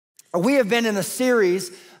We have been in a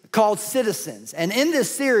series called Citizens. And in this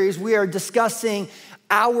series, we are discussing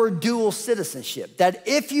our dual citizenship. That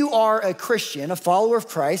if you are a Christian, a follower of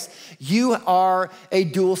Christ, you are a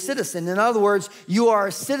dual citizen. In other words, you are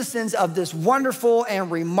citizens of this wonderful and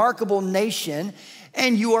remarkable nation,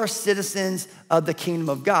 and you are citizens of the kingdom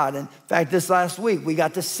of God. In fact, this last week, we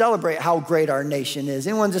got to celebrate how great our nation is.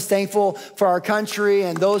 Anyone just thankful for our country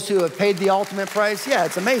and those who have paid the ultimate price? Yeah,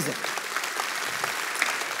 it's amazing.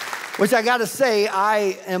 Which I gotta say,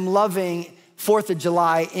 I am loving 4th of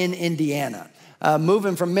July in Indiana.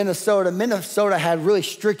 Moving from Minnesota had really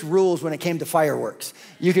strict rules when it came to fireworks.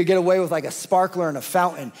 You could get away with like a sparkler and a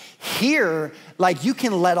fountain. Here, like you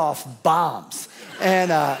can let off bombs.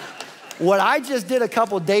 And what I just did a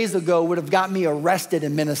couple days ago would have got me arrested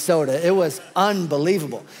in Minnesota. It was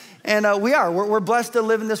unbelievable. And we're blessed to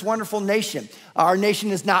live in this wonderful nation. Our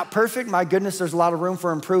nation is not perfect. My goodness, there's a lot of room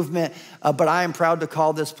for improvement, but I am proud to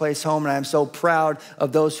call this place home, and I am so proud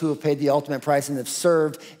of those who have paid the ultimate price and have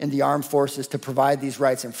served in the armed forces to provide these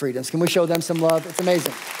rights and freedoms. Can we show them some love? It's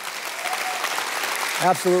amazing.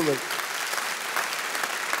 Absolutely.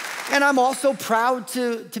 And I'm also proud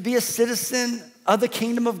to be a citizen of the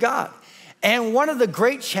kingdom of God. And one of the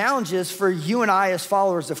great challenges for you and I as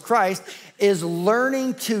followers of Christ is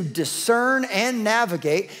learning to discern and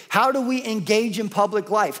navigate. How do we engage in public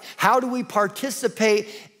life? How do we participate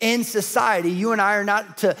in society? You and I are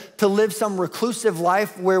not to live some reclusive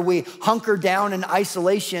life where we hunker down in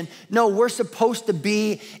isolation. No, we're supposed to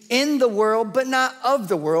be in the world, but not of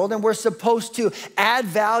the world. And we're supposed to add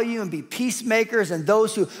value and be peacemakers and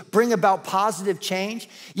those who bring about positive change.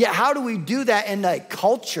 Yet how do we do that in a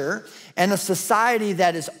culture and a society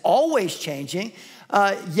that is always changing,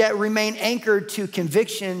 yet remain anchored to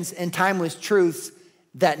convictions and timeless truths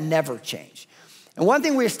that never change? And one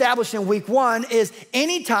thing we established in week 1 is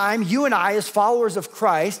anytime you and I as followers of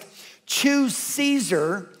Christ choose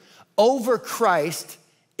Caesar over Christ,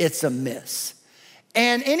 it's a miss.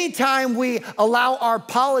 And anytime we allow our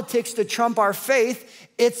politics to trump our faith,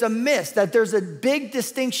 it's a miss. That there's a big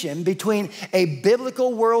distinction between a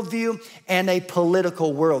biblical worldview and a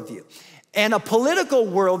political worldview. And a political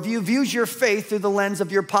worldview views your faith through the lens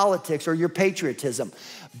of your politics or your patriotism.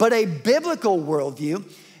 But a biblical worldview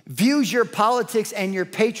views your politics and your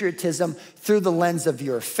patriotism through the lens of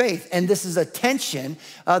your faith. And this is a tension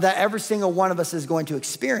that every single one of us is going to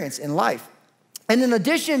experience in life. And in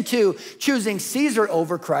addition to choosing Caesar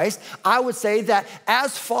over Christ, I would say that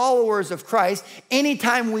as followers of Christ,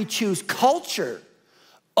 anytime we choose culture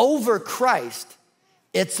over Christ,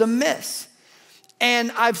 it's a miss.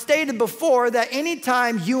 And I've stated before that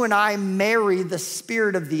anytime you and I marry the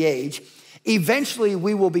spirit of the age, eventually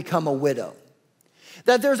we will become a widow.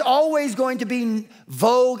 That there's always going to be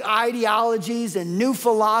vogue ideologies and new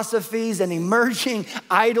philosophies and emerging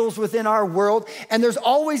idols within our world. And there's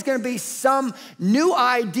always going to be some new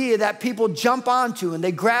idea that people jump onto and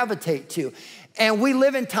they gravitate to. And we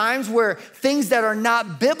live in times where things that are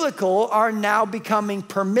not biblical are now becoming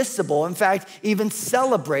permissible. In fact, even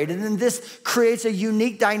celebrated. And this creates a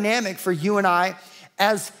unique dynamic for you and I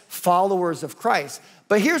as followers of Christ.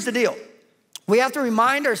 But here's the deal. We have to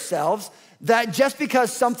remind ourselves that just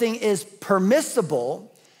because something is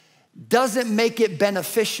permissible doesn't make it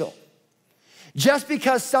beneficial. Just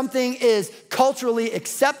because something is culturally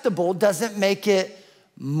acceptable doesn't make it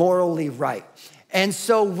morally right. And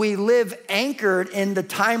so we live anchored in the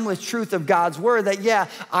timeless truth of God's word that, yeah,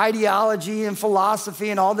 ideology and philosophy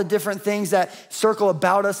and all the different things that circle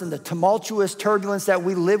about us and the tumultuous turbulence that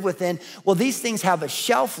we live within, well, these things have a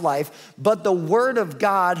shelf life, but the word of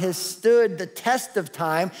God has stood the test of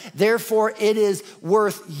time. Therefore, it is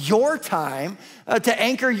worth your time to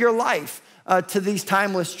anchor your life to these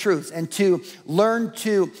timeless truths and to learn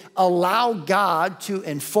to allow God to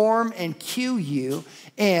inform and cue you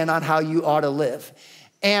in on how you ought to live.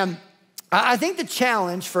 And I think the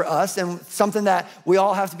challenge for us, and something that we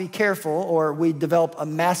all have to be careful or we develop a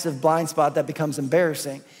massive blind spot that becomes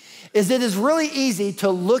embarrassing, is it is really easy to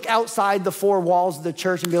look outside the four walls of the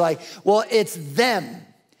church and be like, well, it's them.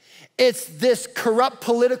 It's this corrupt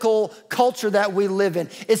political culture that we live in.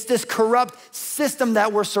 It's this corrupt system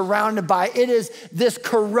that we're surrounded by. It is this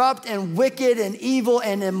corrupt and wicked and evil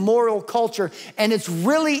and immoral culture. And it's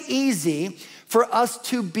really easy for us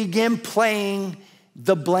to begin playing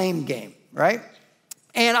the blame game, right?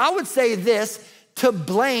 And I would say this, to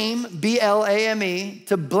blame, B-L-A-M-E,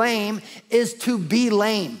 to blame is to be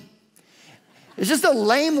lame. It's just a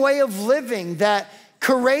lame way of living that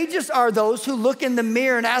courageous are those who look in the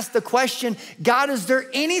mirror and ask the question, God, is there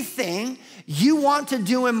anything you want to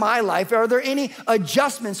do in my life? Are there any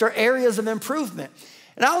adjustments or areas of improvement?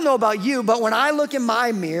 And I don't know about you, but when I look in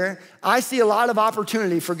my mirror, I see a lot of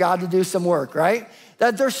opportunity for God to do some work, right?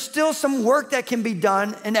 That there's still some work that can be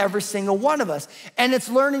done in every single one of us. And it's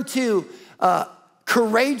learning to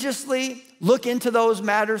courageously look into those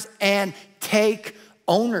matters and take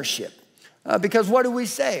ownership. Because what do we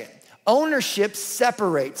say? Ownership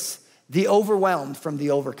separates the overwhelmed from the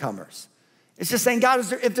overcomers. It's just saying, God,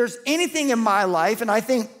 if there's anything in my life, and I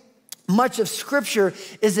think much of Scripture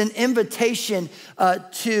is an invitation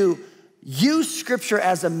to use Scripture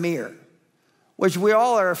as a mirror, which we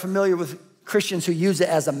all are familiar with Christians who use it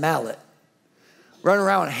as a mallet, running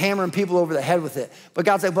around hammering people over the head with it. But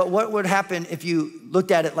God's like, but what would happen if you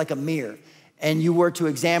looked at it like a mirror and you were to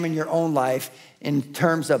examine your own life in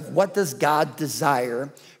terms of what does God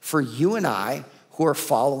desire for you and I who are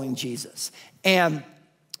following Jesus? And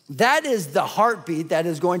that is the heartbeat that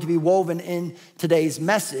is going to be woven in today's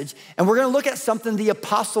message. And we're going to look at something the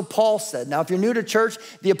Apostle Paul said. Now, if you're new to church,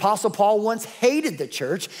 the Apostle Paul once hated the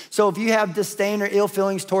church. So if you have disdain or ill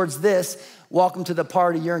feelings towards this, welcome to the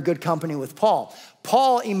party. You're in good company with Paul.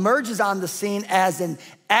 Paul emerges on the scene as an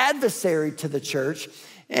adversary to the church.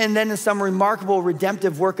 And then in some remarkable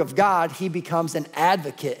redemptive work of God, he becomes an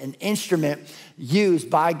advocate, an instrument used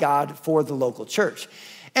by God for the local church.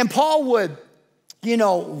 And Paul would,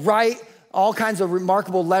 write all kinds of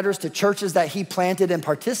remarkable letters to churches that he planted and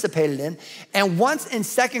participated in. And once in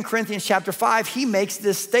 2 Corinthians chapter 5, he makes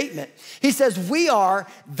this statement. He says, we are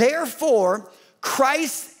therefore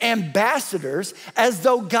Christ's ambassadors, as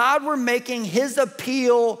though God were making his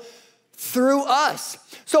appeal through us.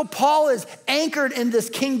 So Paul is anchored in this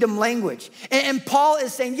kingdom language. And Paul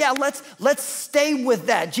is saying, yeah, let's stay with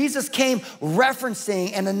that. Jesus came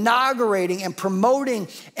referencing and inaugurating and promoting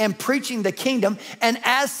and preaching the kingdom. And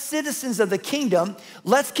as citizens of the kingdom,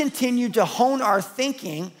 let's continue to hone our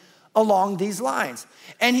thinking along these lines.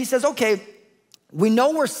 And he says, okay, we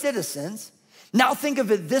know we're citizens. Now think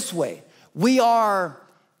of it this way. We are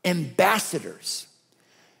ambassadors,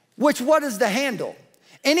 which what is the handle?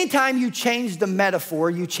 Anytime you change the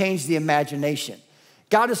metaphor, you change the imagination.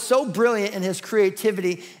 God is so brilliant in his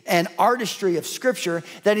creativity and artistry of Scripture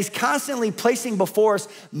that he's constantly placing before us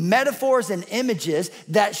metaphors and images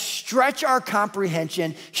that stretch our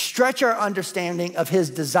comprehension, stretch our understanding of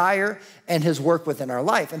his desire and his work within our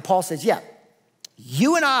life. And Paul says, yeah,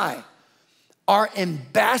 you and I are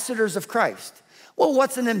ambassadors of Christ. Well,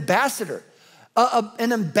 what's an ambassador?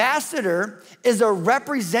 An ambassador is a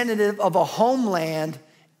representative of a homeland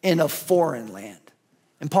in a foreign land.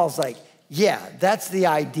 And Paul's like, yeah, that's the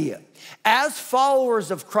idea. As followers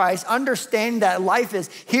of Christ, understand that life is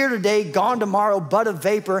here today, gone tomorrow, but a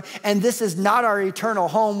vapor, and this is not our eternal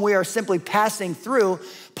home. We are simply passing through.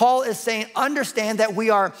 Paul is saying, understand that we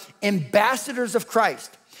are ambassadors of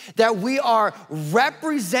Christ, that we are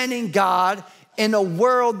representing God in a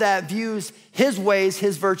world that views his ways,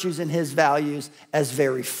 his virtues, and his values as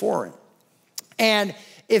very foreign. And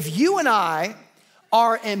if you and I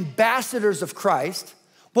are ambassadors of Christ,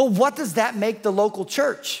 well, what does that make the local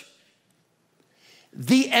church?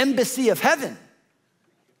 The embassy of heaven.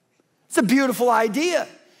 It's a beautiful idea.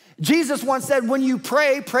 Jesus once said, when you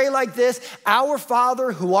pray, pray like this: Our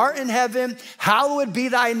Father who art in heaven, hallowed be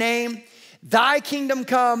thy name. Thy kingdom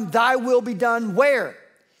come, thy will be done. Where?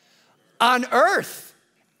 On earth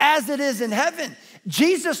as it is in heaven.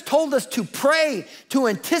 Jesus told us to pray, to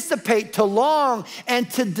anticipate, to long, and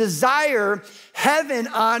to desire heaven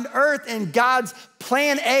on earth. And God's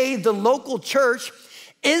plan A, the local church,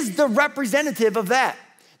 is the representative of that.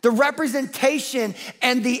 The representation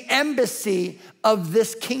and the embassy of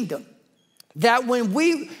this kingdom. That when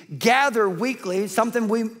we gather weekly, something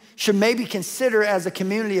we should maybe consider as a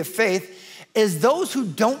community of faith, is those who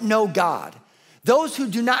don't know God, those who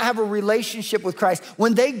do not have a relationship with Christ,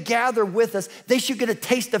 when they gather with us, they should get a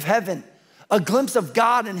taste of heaven, a glimpse of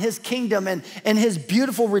God and his kingdom and his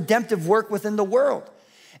beautiful redemptive work within the world.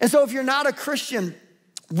 And so if you're not a Christian,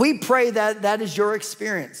 we pray that that is your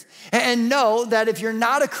experience. And know that if you're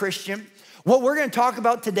not a Christian, what we're gonna talk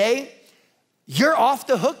about today, you're off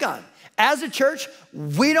the hook on. As a church,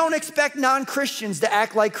 we don't expect non-Christians to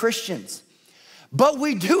act like Christians, but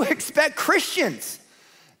we do expect Christians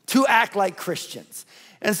to act like Christians.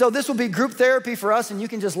 And so this will be group therapy for us, and you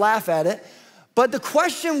can just laugh at it. But the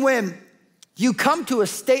question when you come to a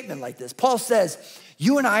statement like this, Paul says,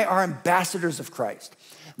 you and I are ambassadors of Christ.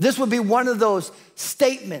 This would be one of those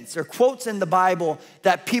statements or quotes in the Bible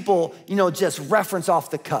that people, just reference off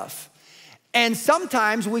the cuff. And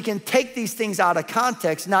sometimes we can take these things out of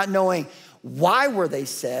context, not knowing why were they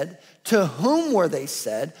said, to whom were they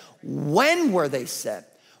said, when were they said.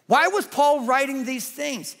 Why was Paul writing these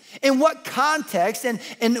things? In what context and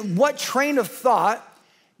in what train of thought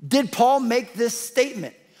did Paul make this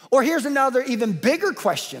statement? Or here's another even bigger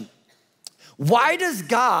question. Why does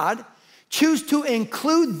God choose to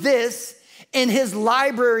include this in his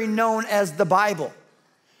library known as the Bible?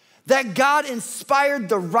 That God inspired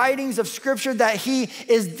the writings of Scripture, that he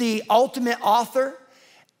is the ultimate author.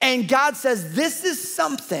 And God says, this is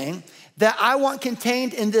something that I want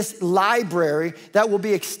contained in this library that will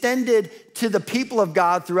be extended to the people of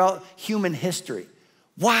God throughout human history.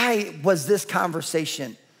 Why was this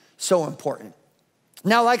conversation so important?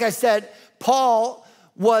 Now, like I said, Paul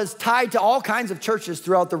was tied to all kinds of churches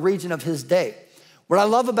throughout the region of his day. What I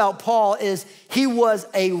love about Paul is he was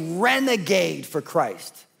a renegade for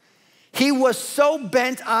Christ. He was so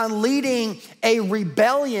bent on leading a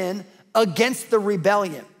rebellion against the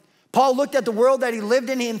rebellion. Paul looked at the world that he lived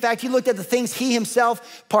in. In fact, he looked at the things he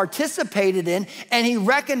himself participated in, and he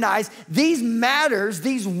recognized these matters,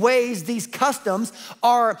 these ways, these customs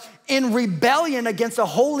are in rebellion against a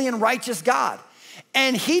holy and righteous God.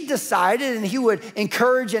 And he decided, and he would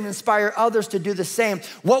encourage and inspire others to do the same,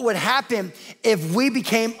 what would happen if we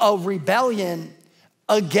became a rebellion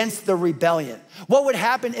against the rebellion? What would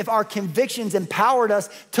happen if our convictions empowered us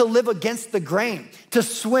to live against the grain, to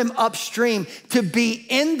swim upstream, to be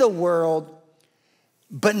in the world,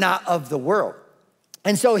 but not of the world?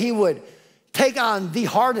 And so he would take on the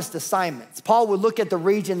hardest assignments. Paul would look at the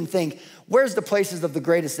region and think, where's the places of the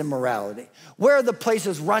greatest immorality? Where are the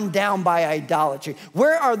places run down by idolatry?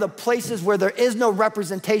 Where are the places where there is no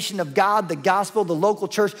representation of God, the gospel, the local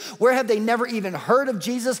church? Where have they never even heard of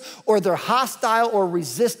Jesus, or they're hostile or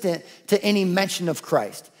resistant to any mention of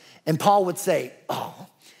Christ? And Paul would say, oh,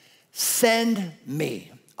 send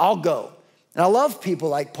me, I'll go. And I love people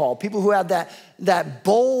like Paul, people who have that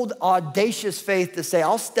bold, audacious faith to say,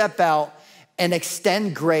 I'll step out and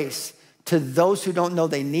extend grace to those who don't know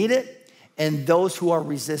they need it and those who are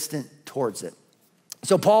resistant towards it.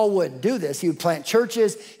 So Paul would do this. He would plant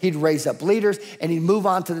churches, he'd raise up leaders, and he'd move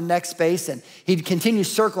on to the next space, and he'd continue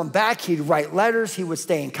circling back. He'd write letters, he would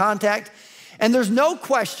stay in contact. And there's no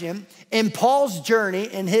question in Paul's journey,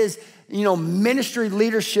 in his ministry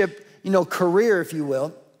leadership career, if you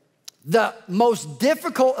will, the most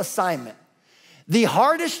difficult assignment, the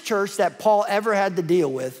hardest church that Paul ever had to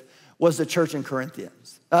deal with was the church in Corinth.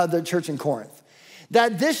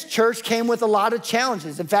 That this church came with a lot of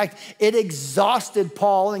challenges. In fact, it exhausted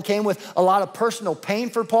Paul and came with a lot of personal pain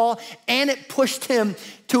for Paul, and it pushed him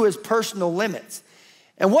to his personal limits.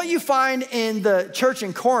 And what you find in the church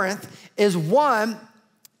in Corinth is, one,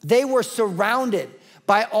 they were surrounded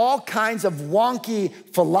by all kinds of wonky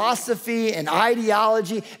philosophy and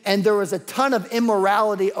ideology, and there was a ton of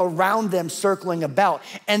immorality around them circling about.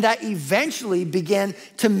 And that eventually began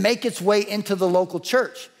to make its way into the local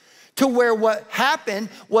church, to where what happened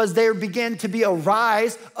was there began to be a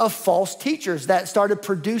rise of false teachers that started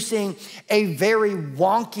producing a very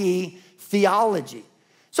wonky theology.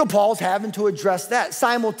 So Paul's having to address that.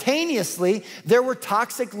 Simultaneously, there were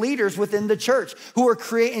toxic leaders within the church who were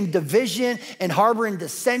creating division and harboring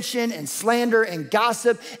dissension and slander and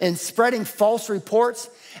gossip and spreading false reports.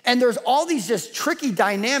 And there's all these just tricky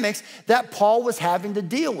dynamics that Paul was having to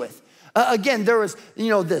deal with. Again, there was,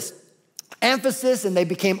 this emphasis, and they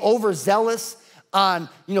became overzealous on,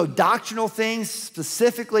 doctrinal things,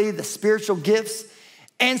 specifically the spiritual gifts.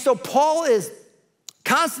 And so Paul is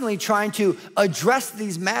constantly trying to address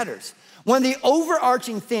these matters. One of the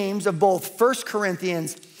overarching themes of both 1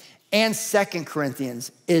 Corinthians and 2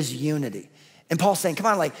 Corinthians is unity. And Paul's saying, come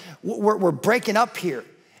on, we're breaking up here,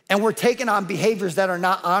 and we're taking on behaviors that are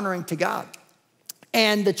not honoring to God.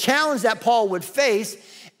 And the challenge that Paul would face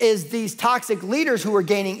is these toxic leaders who were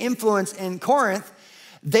gaining influence in Corinth.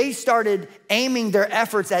 They started aiming their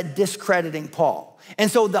efforts at discrediting Paul. And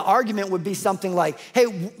so the argument would be something like,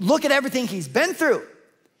 hey, look at everything he's been through.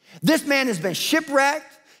 This man has been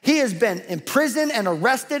shipwrecked. He has been imprisoned and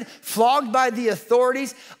arrested, flogged by the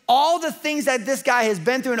authorities. All the things that this guy has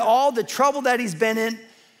been through and all the trouble that he's been in,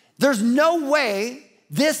 there's no way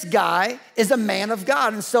this guy is a man of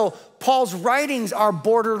God. And so Paul's writings are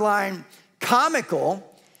borderline comical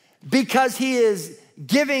because he is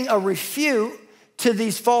giving a refute to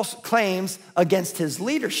these false claims against his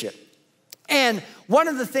leadership. And one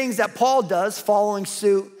of the things that Paul does, following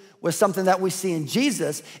suit with something that we see in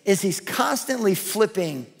Jesus, is he's constantly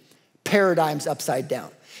flipping paradigms upside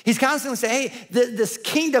down. He's constantly saying, hey, this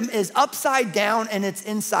kingdom is upside down and it's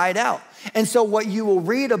inside out. And so what you will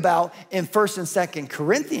read about in 1 and 2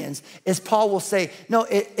 Corinthians is Paul will say, no,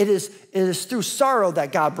 it is through sorrow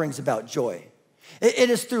that God brings about joy. It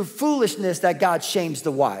is through foolishness that God shames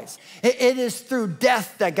the wise. It is through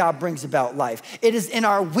death that God brings about life. It is in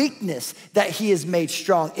our weakness that he is made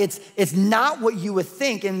strong. It's not what you would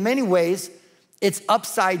think. In many ways, it's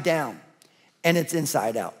upside down and it's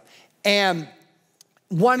inside out. And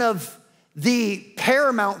one of the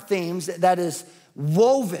paramount themes that is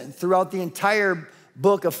woven throughout the entire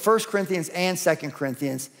book of 1 Corinthians and 2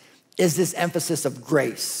 Corinthians is this emphasis of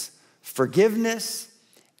grace, forgiveness,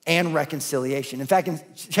 and reconciliation. In fact, in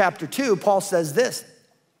chapter 2, Paul says this,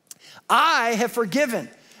 I have forgiven.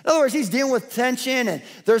 In other words, he's dealing with tension, and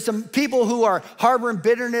there's some people who are harboring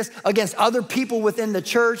bitterness against other people within the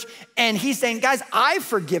church. And he's saying, guys, I've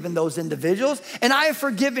forgiven those individuals, and I have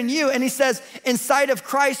forgiven you. And he says, in sight of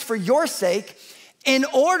Christ, for your sake, in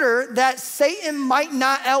order that Satan might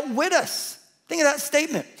not outwit us. Think of that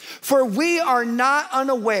statement. For we are not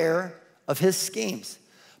unaware of his schemes.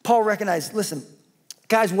 Paul recognized, listen,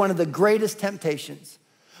 guys, one of the greatest temptations,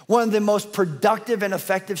 one of the most productive and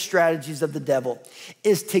effective strategies of the devil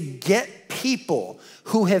is to get people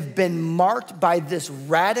who have been marked by this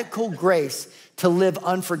radical grace to live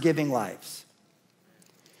unforgiving lives.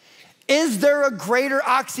 Is there a greater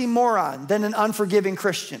oxymoron than an unforgiving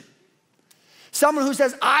Christian? Someone who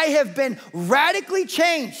says, I have been radically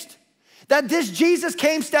changed. That this Jesus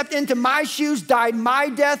came, stepped into my shoes, died my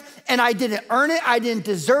death, and I didn't earn it, I didn't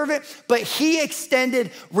deserve it, but he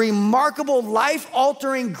extended remarkable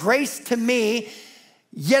life-altering grace to me,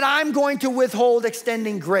 yet I'm going to withhold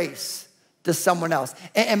extending grace to someone else.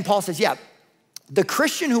 And Paul says, yeah, the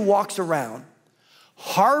Christian who walks around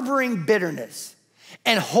harboring bitterness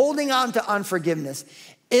and holding on to unforgiveness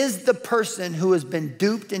is the person who has been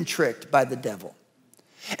duped and tricked by the devil.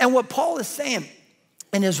 And what Paul is saying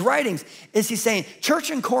in his writings is he's saying,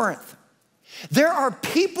 church in Corinth, there are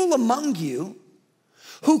people among you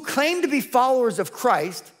who claim to be followers of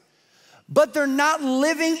Christ, but they're not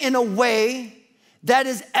living in a way that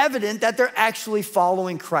is evident that they're actually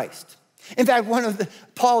following Christ. In fact, one of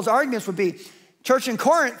Paul's arguments would be, church in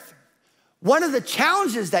Corinth, one of the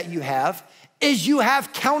challenges that you have is you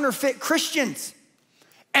have counterfeit Christians,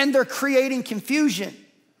 and they're creating confusion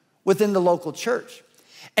within the local church.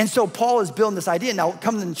 And so Paul is building this idea. Now,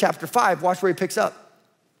 coming in chapter 5, watch where he picks up.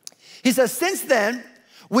 He says, since then,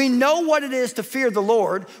 we know what it is to fear the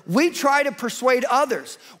Lord. We try to persuade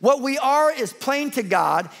others. What we are is plain to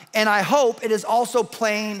God, and I hope it is also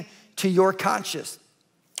plain to your conscience.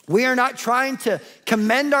 We are not trying to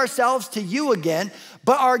commend ourselves to you again,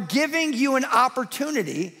 but are giving you an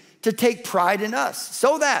opportunity to take pride in us,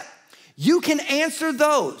 so that you can answer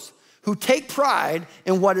those who take pride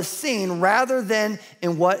in what is seen rather than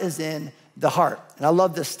in what is in the heart. And I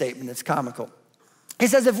love this statement, it's comical. He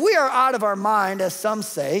says, if we are out of our mind, as some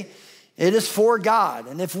say, it is for God.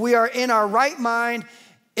 And if we are in our right mind,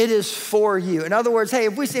 it is for you. In other words, hey,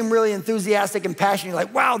 if we seem really enthusiastic and passionate,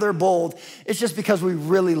 like, wow, they're bold, it's just because we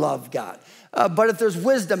really love God. But if there's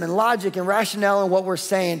wisdom and logic and rationale in what we're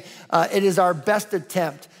saying, it is our best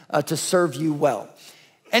attempt to serve you well.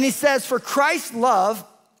 And he says, for Christ's love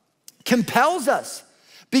compels us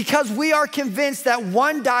because we are convinced that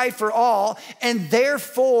one died for all and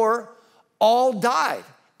therefore all died.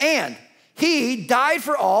 And he died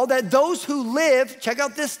for all, that those who live, check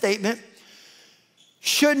out this statement,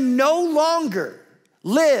 should no longer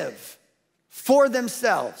live for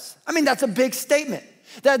themselves. I mean, that's a big statement.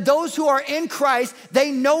 That those who are in Christ,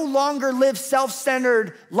 they no longer live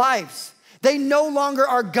self-centered lives. They no longer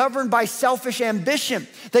are governed by selfish ambition.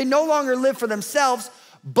 They no longer live for themselves,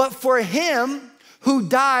 but for him who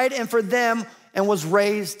died and for them and was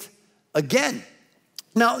raised again.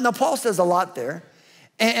 Now Paul says a lot there.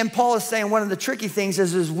 And Paul is saying one of the tricky things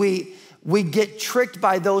is we get tricked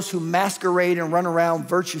by those who masquerade and run around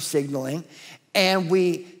virtue signaling, and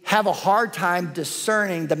we have a hard time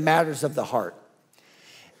discerning the matters of the heart.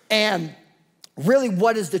 And really,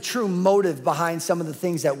 what is the true motive behind some of the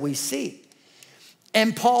things that we see?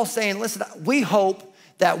 And Paul's saying, listen, we hope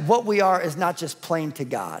that what we are is not just plain to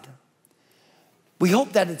God. We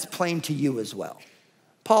hope that it's plain to you as well.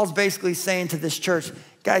 Paul's basically saying to this church,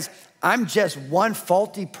 guys, I'm just one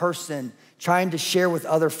faulty person trying to share with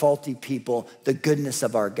other faulty people the goodness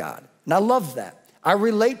of our God. And I love that. I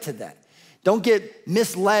relate to that. Don't get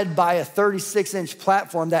misled by a 36-inch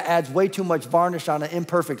platform that adds way too much varnish on an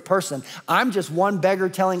imperfect person. I'm just one beggar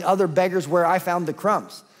telling other beggars where I found the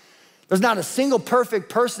crumbs. There's not a single perfect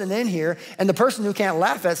person in here, and the person who can't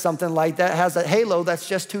laugh at something like that has a halo that's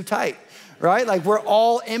just too tight, right? Like, we're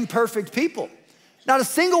all imperfect people. Not a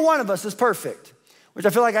single one of us is perfect, which I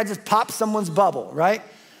feel like I just popped someone's bubble, right?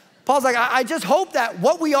 Paul's like, I just hope that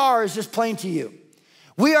what we are is just plain to you.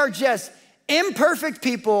 We are just imperfect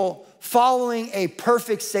people following a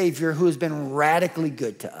perfect Savior who has been radically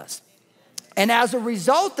good to us. And as a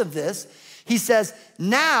result of this, he says,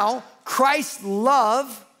 now Christ's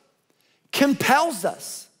love compels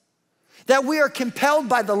us. That we are compelled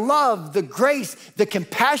by the love, the grace, the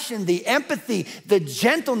compassion, the empathy, the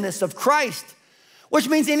gentleness of Christ. Which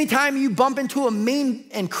means anytime you bump into a mean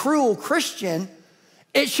and cruel Christian,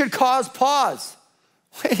 it should cause pause.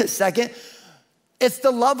 Wait a second. It's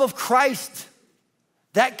the love of Christ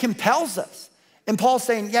that compels us. And Paul's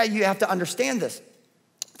saying, yeah, you have to understand this.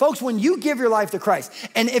 Folks, when you give your life to Christ,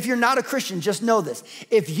 and if you're not a Christian, just know this.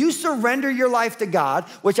 If you surrender your life to God,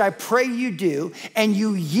 which I pray you do, and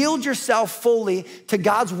you yield yourself fully to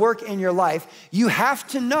God's work in your life, you have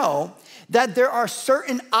to know that there are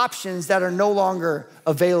certain options that are no longer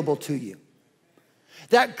available to you.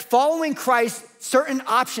 That following Christ, certain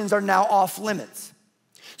options are now off limits.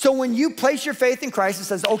 So when you place your faith in Christ and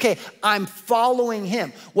says, okay, I'm following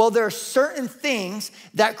him. Well, there are certain things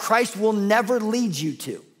that Christ will never lead you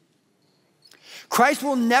to. Christ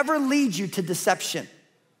will never lead you to deception.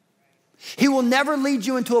 He will never lead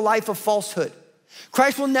you into a life of falsehood.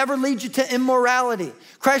 Christ will never lead you to immorality.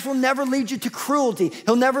 Christ will never lead you to cruelty.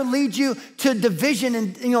 He'll never lead you to division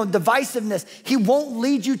and divisiveness. He won't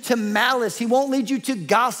lead you to malice. He won't lead you to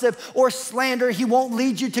gossip or slander. He won't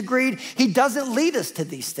lead you to greed. He doesn't lead us to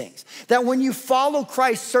these things. That when you follow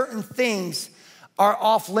Christ, certain things are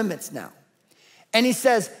off limits now. And he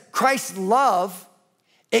says, Christ's love,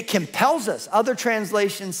 it compels us. Other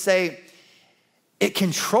translations say it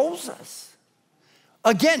controls us.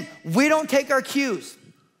 Again, we don't take our cues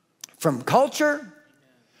from culture.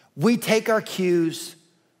 We take our cues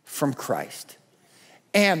from Christ.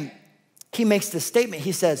 And he makes this statement.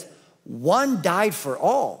 He says, one died for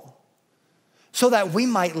all so that we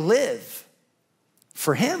might live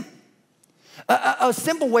for him. A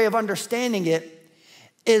simple way of understanding it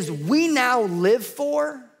is we now live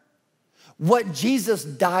for what Jesus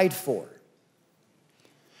died for.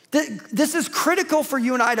 This is critical for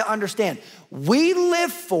you and I to understand. We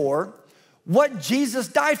live for what Jesus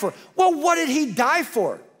died for. Well, what did he die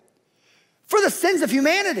for? For the sins of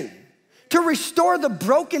humanity, to restore the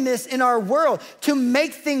brokenness in our world, to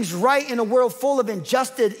make things right in a world full of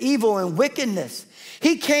injustice, evil, and wickedness.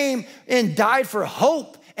 He came and died for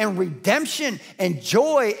hope and redemption and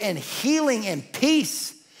joy and healing and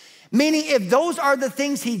peace. Meaning, if those are the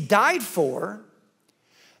things he died for,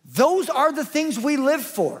 those are the things we live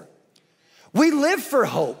for. We live for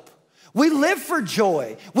hope. We live for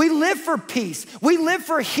joy. We live for peace. We live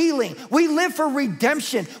for healing. We live for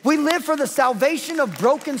redemption. We live for the salvation of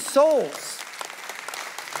broken souls.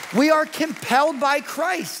 We are compelled by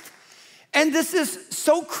Christ. And this is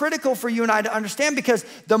so critical for you and I to understand, because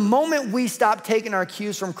the moment we stop taking our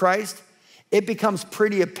cues from Christ, it becomes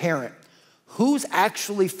pretty apparent who's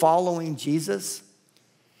actually following Jesus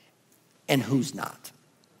and who's not.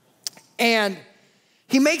 And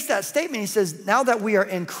he makes that statement. He says, now that we are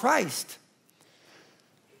in Christ,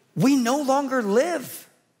 we no longer live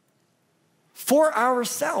for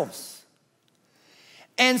ourselves.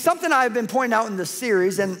 And something I've been pointing out in this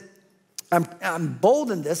series, and I'm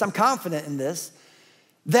bold in this, I'm confident in this,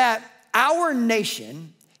 that our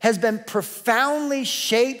nation has been profoundly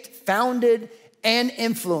shaped, founded, and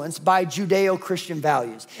influenced by Judeo-Christian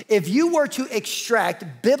values. If you were to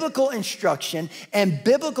extract biblical instruction and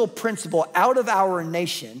biblical principle out of our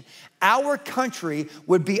nation, our country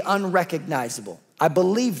would be unrecognizable. I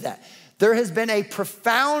believe that. There has been a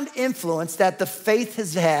profound influence that the faith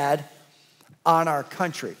has had on our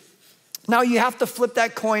country. Now you have to flip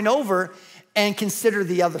that coin over and consider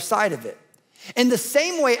the other side of it. In the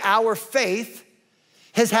same way our faith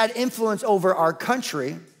has had influence over our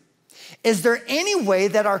country, is there any way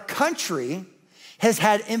that our country has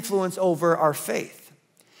had influence over our faith?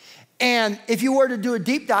 And if you were to do a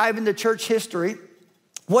deep dive into church history,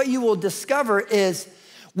 what you will discover is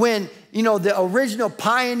when, the original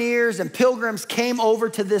pioneers and pilgrims came over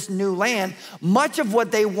to this new land, much of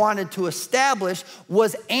what they wanted to establish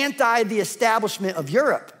was anti the establishment of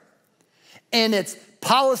Europe and its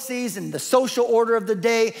policies and the social order of the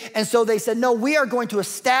day. And so they said, no, we are going to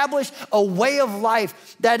establish a way of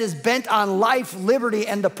life that is bent on life, liberty,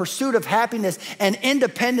 and the pursuit of happiness and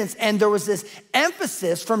independence. And there was this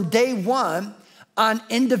emphasis from day one on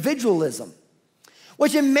individualism,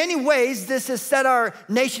 which in many ways, this has set our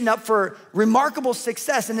nation up for remarkable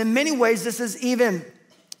success. And in many ways, this has even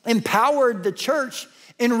empowered the church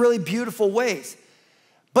in really beautiful ways.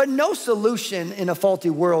 But no solution in a faulty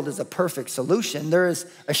world is a perfect solution. There is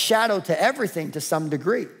a shadow to everything to some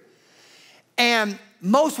degree. And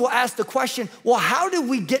most will ask the question, well, how did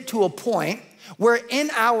we get to a point where in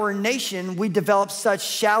our nation we develop such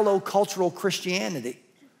shallow cultural Christianity.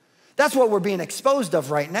 That's what we're being exposed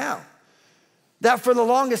of right now. That for the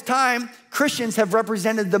longest time, Christians have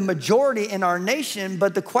represented the majority in our nation,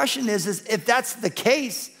 but the question is if that's the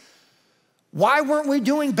case, why weren't we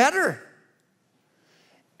doing better?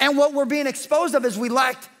 And what we're being exposed of is we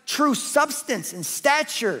lacked true substance and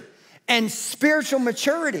stature and spiritual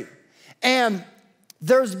maturity. And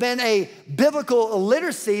there's been a biblical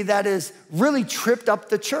illiteracy that has really tripped up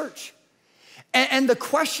the church. And the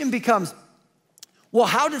question becomes, well,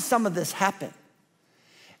 how did some of this happen?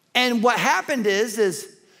 And what happened is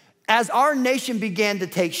as our nation began to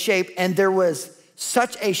take shape and there was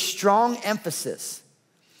such a strong emphasis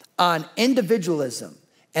on individualism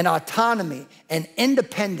and autonomy and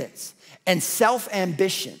independence and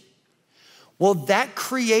self-ambition, well, that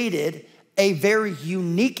created a very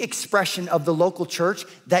unique expression of the local church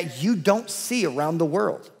that you don't see around the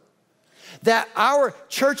world. That our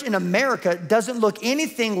church in America doesn't look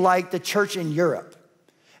anything like the church in Europe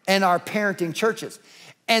and our parenting churches.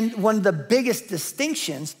 And one of the biggest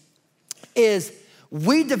distinctions is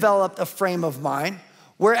we developed a frame of mind,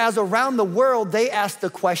 whereas around the world, they ask the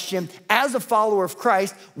question, as a follower of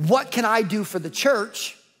Christ, what can I do for the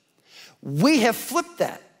church? We have flipped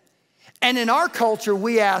that. And in our culture,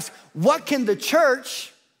 we ask, what can the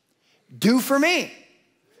church do for me?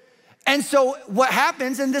 And so what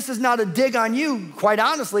happens, and this is not a dig on you, quite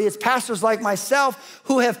honestly, it's pastors like myself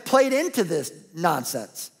who have played into this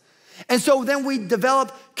nonsense. And so then we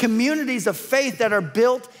develop communities of faith that are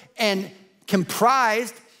built and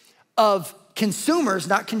comprised of consumers,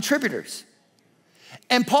 not contributors.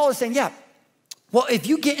 And Paul is saying, yeah, well, if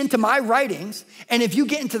you get into my writings and if you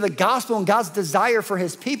get into the gospel and God's desire for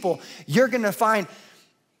his people, you're gonna find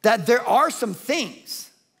that there are some things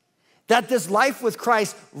that this life with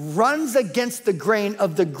Christ runs against the grain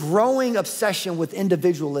of the growing obsession with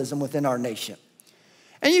individualism within our nation.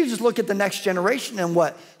 And you just look at the next generation and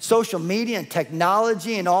what social media and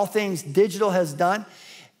technology and all things digital has done.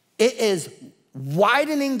 It is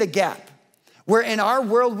widening the gap where in our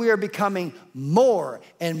world we are becoming more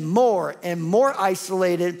and more and more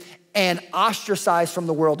isolated and ostracized from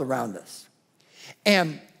the world around us.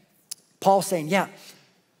 And Paul's saying, yeah,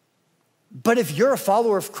 but if you're a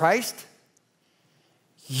follower of Christ,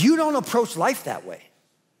 you don't approach life that way.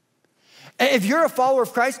 If you're a follower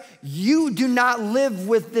of Christ, you do not live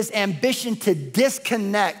with this ambition to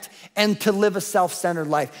disconnect and to live a self-centered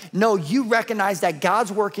life. No, you recognize that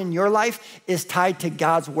God's work in your life is tied to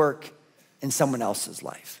God's work in someone else's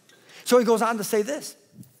life. So he goes on to say this.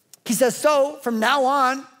 He says, so from now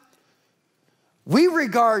on, we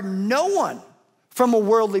regard no one from a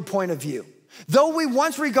worldly point of view. Though we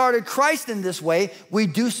once regarded Christ in this way, we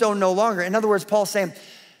do so no longer. In other words, Paul's saying,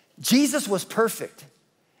 Jesus was perfect.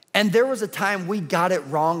 And there was a time we got it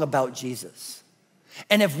wrong about Jesus.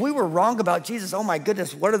 And if we were wrong about Jesus, oh my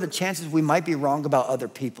goodness, what are the chances we might be wrong about other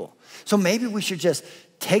people? So maybe we should just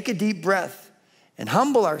take a deep breath and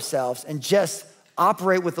humble ourselves and just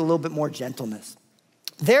operate with a little bit more gentleness.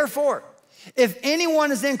 Therefore, if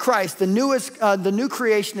anyone is in Christ, the new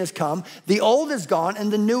creation has come, the old is gone,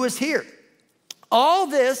 and the new is here. All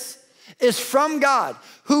this is from God,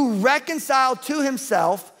 who reconciled to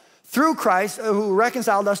himself through Christ, who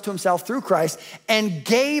reconciled us to himself through Christ, and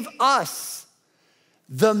gave us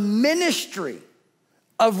the ministry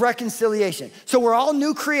of reconciliation. So we're all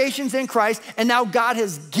new creations in Christ, and now God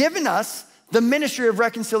has given us the ministry of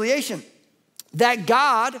reconciliation. That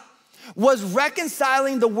God was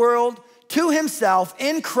reconciling the world to himself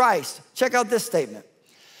in Christ. Check out this statement.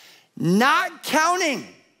 Not counting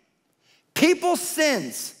people's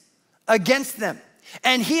sins against them.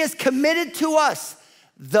 And he has committed to us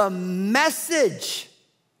the message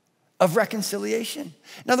of reconciliation.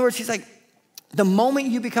 In other words, he's like, the moment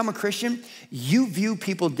you become a Christian, you view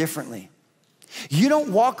people differently. You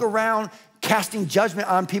don't walk around casting judgment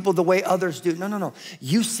on people the way others do. No.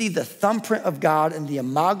 You see the thumbprint of God and the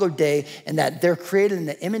imago Dei, and that they're created in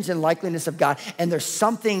the image and likeness of God. And there's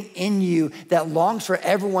something in you that longs for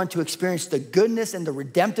everyone to experience the goodness and the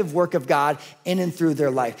redemptive work of God in and through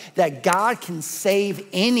their life. That God can save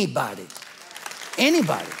anybody.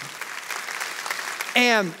 Anybody.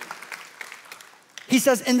 And he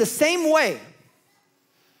says, in the same way,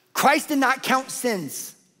 Christ did not count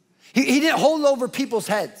sins. He didn't hold over people's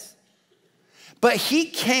heads. But he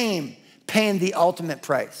came paying the ultimate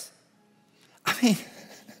price. I mean,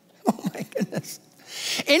 oh my goodness.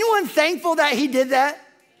 Anyone thankful that he did that?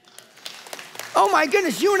 Oh my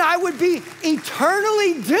goodness, you and I would be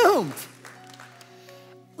eternally doomed.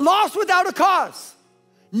 Lost without a cause.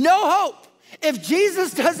 No hope. If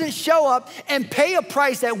Jesus doesn't show up and pay a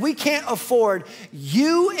price that we can't afford,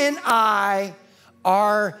 you and I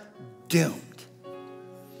are doomed.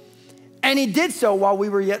 And he did so while we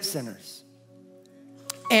were yet sinners.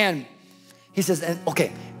 And he says,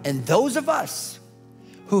 and those of us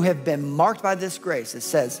who have been marked by this grace, it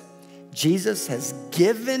says, Jesus has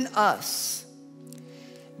given us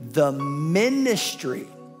the ministry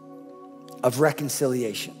of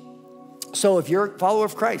reconciliation. So if you're a follower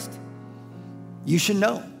of Christ, you should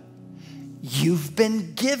know you've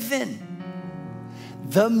been given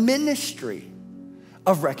the ministry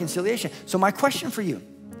of reconciliation. So my question for you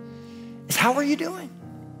is, how are you doing?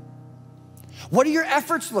 What do your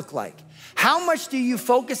efforts look like? How much do you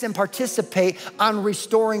focus and participate on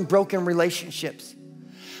restoring broken relationships?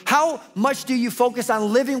 How much do you focus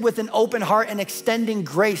on living with an open heart and extending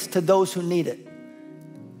grace to those who need it?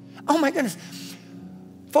 Oh my goodness.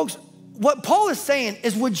 Folks, what Paul is saying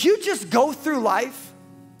is, would you just go through life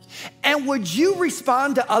and would you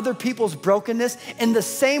respond to other people's brokenness in the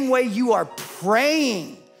same way you are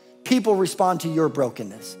praying people respond to your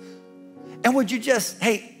brokenness? And would you just,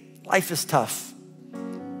 hey, life is tough.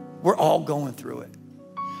 We're all going through it.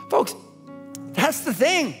 Folks, that's the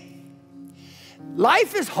thing.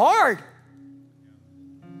 Life is hard.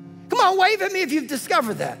 Come on, wave at me if you've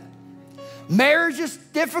discovered that. Marriage is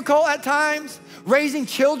difficult at times. Raising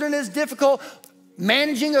children is difficult.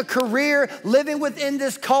 Managing a career, living within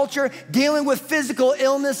this culture, dealing with physical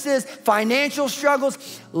illnesses, financial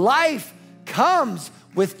struggles. Life comes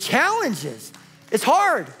with challenges. It's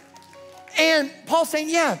hard. And Paul's saying,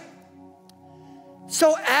 yeah.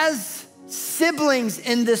 So as siblings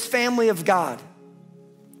in this family of God,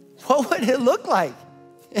 what would it look like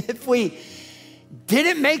if we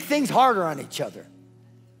didn't make things harder on each other?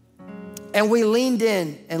 And we leaned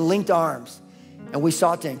in and linked arms and we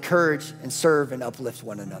sought to encourage and serve and uplift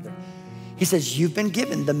one another. He says, you've been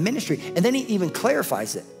given the ministry. And then he even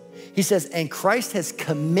clarifies it. He says, and Christ has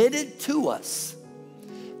committed to us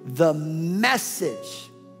the message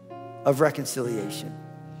of reconciliation.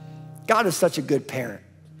 God is such a good parent.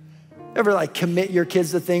 Ever like commit your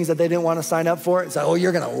kids to things that they didn't want to sign up for? It's like, oh,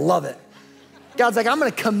 you're gonna love it. God's like, I'm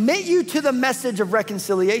gonna commit you to the message of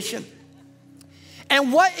reconciliation.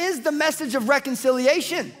 And what is the message of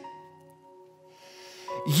reconciliation?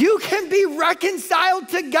 You can be reconciled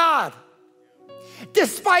to God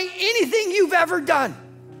despite anything you've ever done.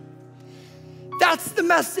 That's the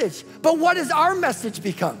message. But what has our message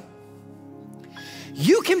become?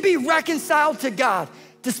 You can be reconciled to God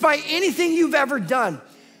despite anything you've ever done.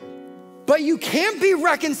 But you can't be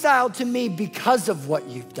reconciled to me because of what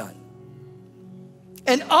you've done.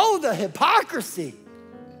 And oh, the hypocrisy.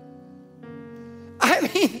 I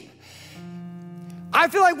mean, I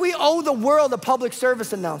feel like we owe the world a public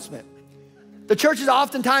service announcement. The church is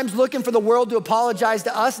oftentimes looking for the world to apologize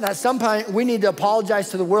to us, and at some point we need to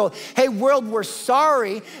apologize to the world. Hey, world, we're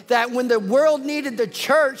sorry that when the world needed the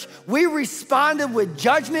church, we responded with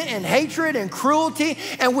judgment and hatred and cruelty,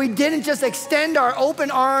 and we didn't just extend our open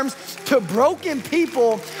arms to broken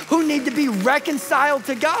people who need to be reconciled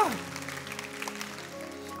to God.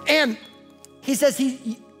 And he says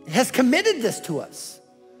he has committed this to us.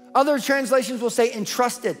 Other translations will say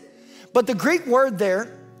entrusted, but the Greek word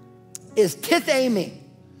there is tithemi,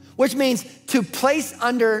 which means to place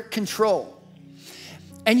under control.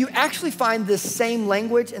 And you actually find this same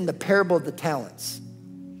language in the parable of the talents.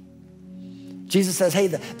 Jesus says, hey,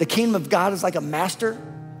 the kingdom of God is like a master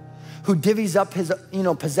who divvies up his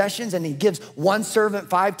possessions, and he gives one servant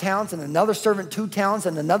 5 talents and another servant 2 talents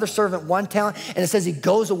and another servant 1 talent. And it says he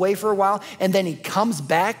goes away for a while and then he comes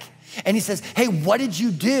back and he says, hey, what did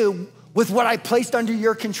you do with what I placed under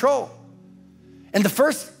your control? And the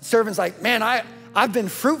first servant's like, man, I've been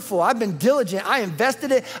fruitful. I've been diligent. I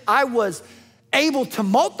invested it. I was able to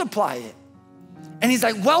multiply it. And he's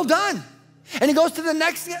like, well done. And he goes to the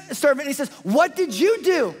next servant and he says, what did you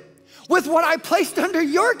do with what I placed under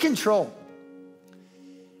your control?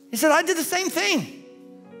 He said, I did the same thing.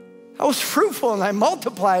 I was fruitful and I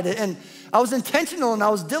multiplied it, and I was intentional and I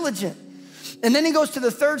was diligent. And then he goes to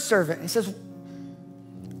the third servant and he says,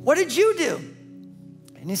 what did you do?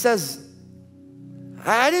 And he says,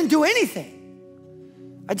 I didn't do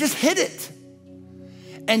anything. I just hid it.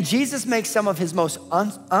 And Jesus makes some of his most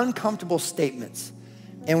uncomfortable statements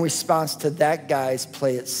in response to that guy's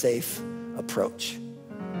play it safe approach.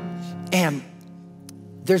 And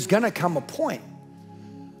there's gonna come a point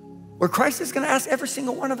where Christ is gonna ask every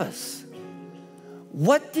single one of us,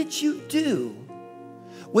 what did you do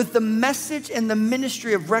with the message and the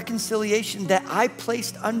ministry of reconciliation that I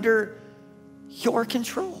placed under your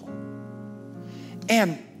control?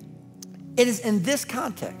 And it is in this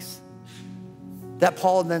context that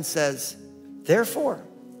Paul then says, therefore,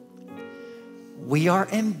 we are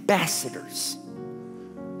ambassadors,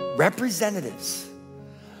 representatives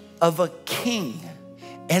of a king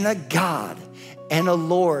and a God and a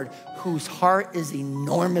Lord whose heart is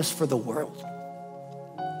enormous for the world.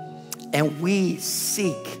 And we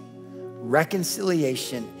seek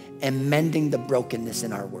reconciliation and mending the brokenness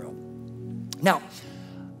in our world. Now,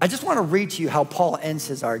 I just want to read to you how Paul ends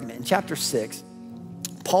his argument. In chapter 6,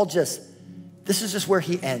 this is just where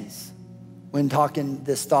he ends when talking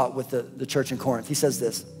this thought with the church in Corinth. He says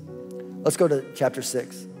this. Let's go to chapter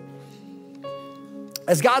 6.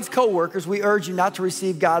 As God's co-workers, we urge you not to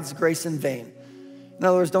receive God's grace in vain. In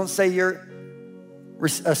other words, don't say you're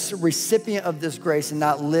a recipient of this grace and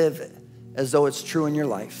not live as though it's true in your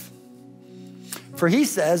life. For he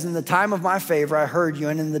says, in the time of my favor, I heard you,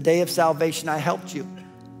 and in the day of salvation, I helped you.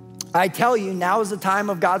 I tell you, now is the time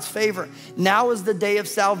of God's favor. Now is the day of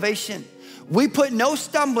salvation. We put no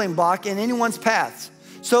stumbling block in anyone's paths,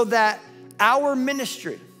 so that our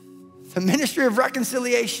ministry, the ministry of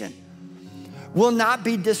reconciliation, will not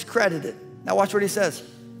be discredited. Now watch what he says.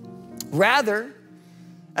 Rather,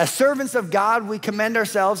 as servants of God, we commend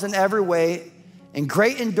ourselves in every way in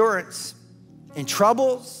great endurance, in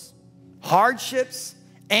troubles, hardships,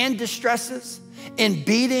 and distresses, in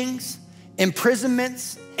beatings,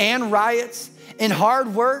 imprisonments, and riots, in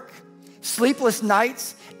hard work, sleepless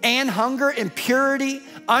nights, and hunger, in purity,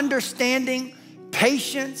 understanding,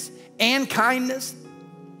 patience, and kindness,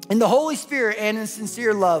 in the Holy Spirit and in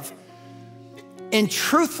sincere love, in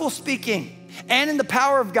truthful speaking, and in the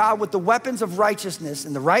power of God with the weapons of righteousness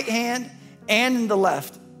in the right hand and in the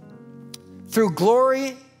left, through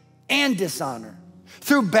glory and dishonor,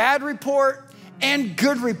 through bad report and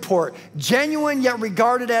good report, genuine yet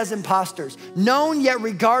regarded as impostors, known yet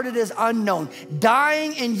regarded as unknown,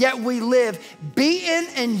 dying and yet we live, beaten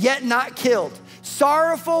and yet not killed,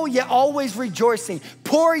 sorrowful yet always rejoicing,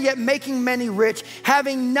 poor yet making many rich,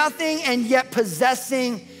 having nothing and yet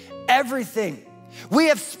possessing everything. We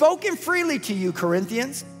have spoken freely to you,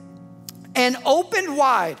 Corinthians, and opened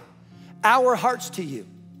wide our hearts to you.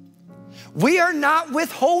 We are not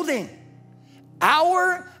withholding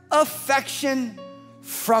our affection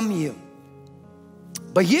from you,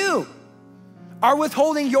 but you are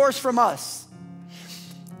withholding yours from us.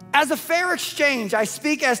 As a fair exchange, I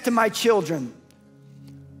speak as to my children.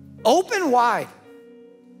 Open wide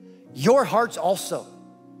your hearts also.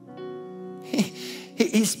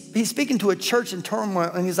 He's speaking to a church in turmoil,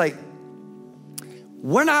 and he's like,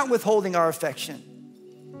 we're not withholding our affection.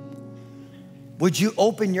 Would you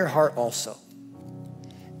open your heart also?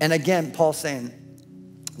 And again, Paul's saying,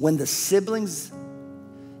 when the siblings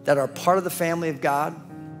that are part of the family of God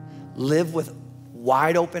live with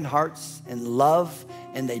wide open hearts and love,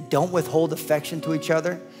 and they don't withhold affection to each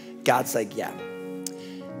other, God's like, yeah.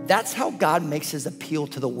 That's how God makes his appeal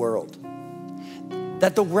to the world.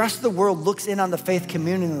 That the rest of the world looks in on the faith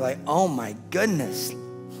community and they're like, oh my goodness,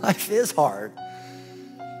 life is hard.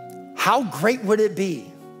 How great would it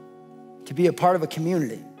be to be a part of a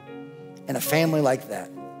community and a family like that?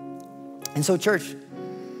 And so church,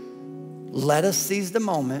 let us seize the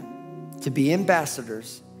moment to be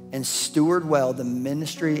ambassadors and steward well the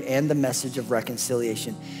ministry and the message of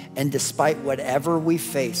reconciliation. And despite whatever we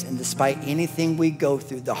face and despite anything we go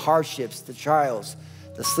through, the hardships, the trials,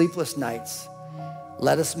 the sleepless nights,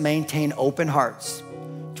 let us maintain open hearts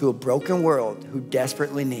to a broken world who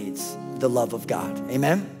desperately needs the love of God.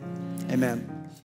 Amen? Amen.